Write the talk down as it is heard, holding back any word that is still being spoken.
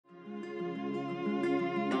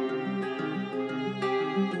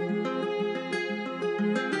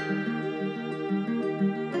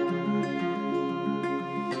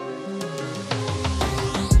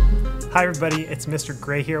Hi everybody, it's Mr.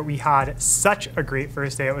 Gray here. We had such a great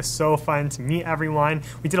first day. It was so fun to meet everyone.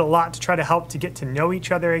 We did a lot to try to help to get to know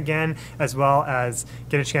each other again, as well as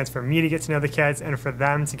get a chance for me to get to know the kids and for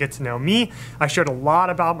them to get to know me. I shared a lot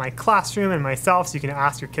about my classroom and myself, so you can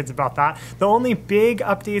ask your kids about that. The only big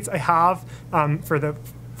updates I have for the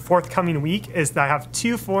forthcoming week is that I have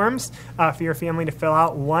two forms for your family to fill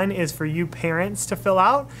out. One is for you parents to fill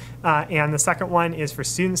out, and the second one is for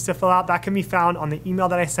students to fill out. That can be found on the email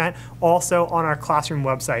that I sent, also on our classroom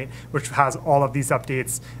website, which has all of these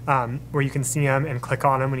updates where you can see them and click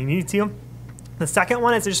on them when you need to. The second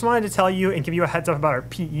one is I just wanted to tell you and give you a heads up about our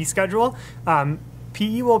PE schedule.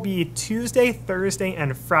 PE will be Tuesday, Thursday,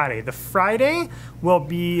 and Friday. The Friday will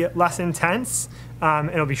be less intense.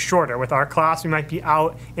 It'll be shorter. With our class, we might be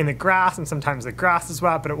out in the grass, and sometimes the grass is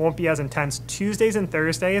wet, but it won't be as intense. Tuesdays and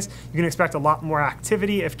Thursdays, you can expect a lot more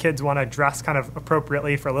activity if kids want to dress kind of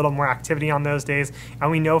appropriately for a little more activity on those days.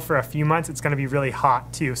 And we know for a few months it's going to be really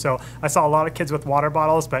hot too. So I saw a lot of kids with water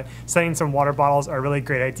bottles, but setting some water bottles are a really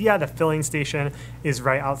great idea. The filling station is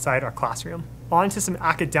right outside our classroom. On to some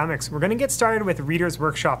academics. We're going to get started with Reader's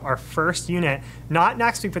Workshop, our first unit, not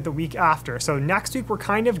next week, but the week after. So next week, we're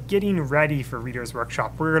kind of getting ready for Reader's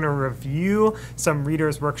Workshop. We're going to review some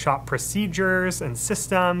Reader's Workshop procedures and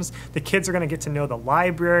systems. The kids are going to get to know the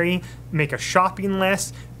library, make a shopping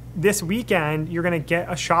list. This weekend, you're going to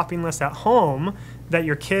get a shopping list at home that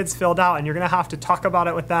your kids filled out, and you're going to have to talk about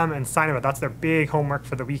it with them and sign it. That's their big homework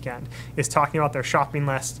for the weekend, is talking about their shopping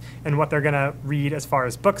list and what they're going to read as far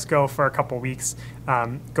as books go for a couple weeks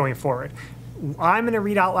going forward. I'm going to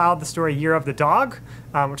read out loud the story Year of the Dog,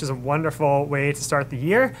 which is a wonderful way to start the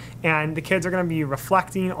year. And the kids are going to be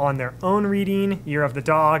reflecting on their own reading, Year of the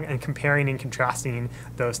Dog, and comparing and contrasting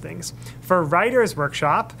those things. For Writer's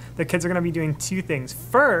Workshop, the kids are going to be doing two things.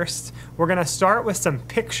 First, we're going to start with some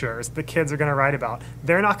pictures the kids are going to write about.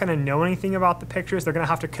 They're not going to know anything about the pictures. They're going to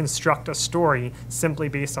have to construct a story simply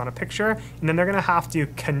based on a picture, and then they're going to have to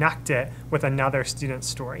connect it with another student's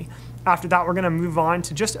story. After that, we're going to move on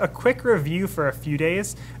to just a quick review for a few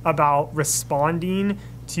days about responding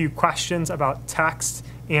to questions about text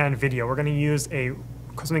and video. We're going to use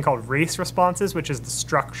something called race responses, which is the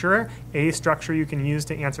structure you can use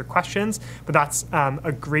to answer questions, but that's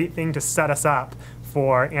a great thing to set us up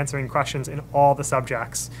for answering questions in all the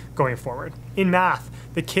subjects going forward. In math,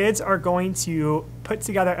 the kids are going to put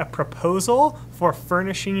together a proposal for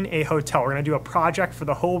furnishing a hotel. We're going to do a project for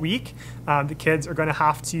the whole week. The kids are going to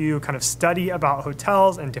have to kind of study about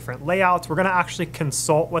hotels and different layouts. We're going to actually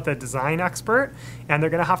consult with a design expert, and they're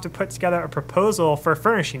going to have to put together a proposal for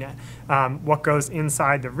furnishing it. What goes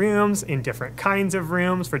inside the rooms, in different kinds of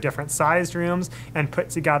rooms, for different sized rooms, and put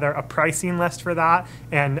together a pricing list for that,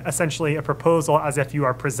 and essentially a proposal as if you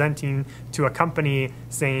are presenting to a company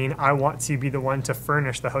saying, I want to be the one to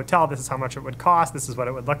furnish the hotel. This is how much it would cost. This is what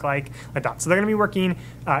it would look like that. So they're going to be working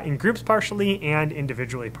in groups partially and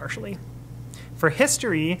individually partially. For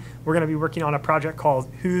history, we're going to be working on a project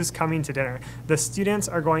called Who's Coming to Dinner. The students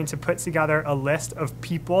are going to put together a list of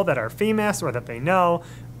people that are famous or that they know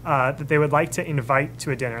that they would like to invite to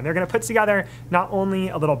a dinner. And they're going to put together not only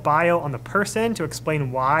a little bio on the person to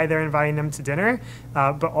explain why they're inviting them to dinner,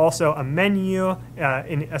 but also a menu,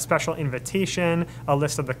 a special invitation, a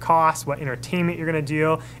list of the costs, what entertainment you're going to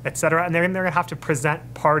do, etc. And they're going to have to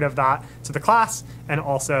present part of that to the class and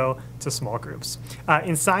also to small groups.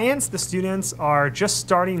 In science, the students are just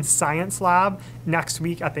starting science lab next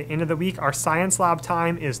week at the end of the week. Our science lab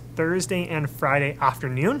time is Thursday and Friday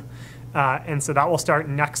afternoon. And so that will start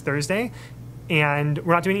next Thursday. And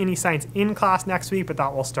we're not doing any science in class next week, but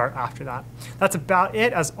that will start after that. That's about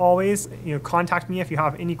it. As always, contact me if you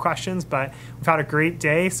have any questions, but we've had a great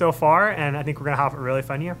day so far, and I think we're going to have a really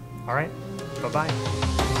fun year. All right,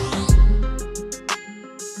 bye-bye.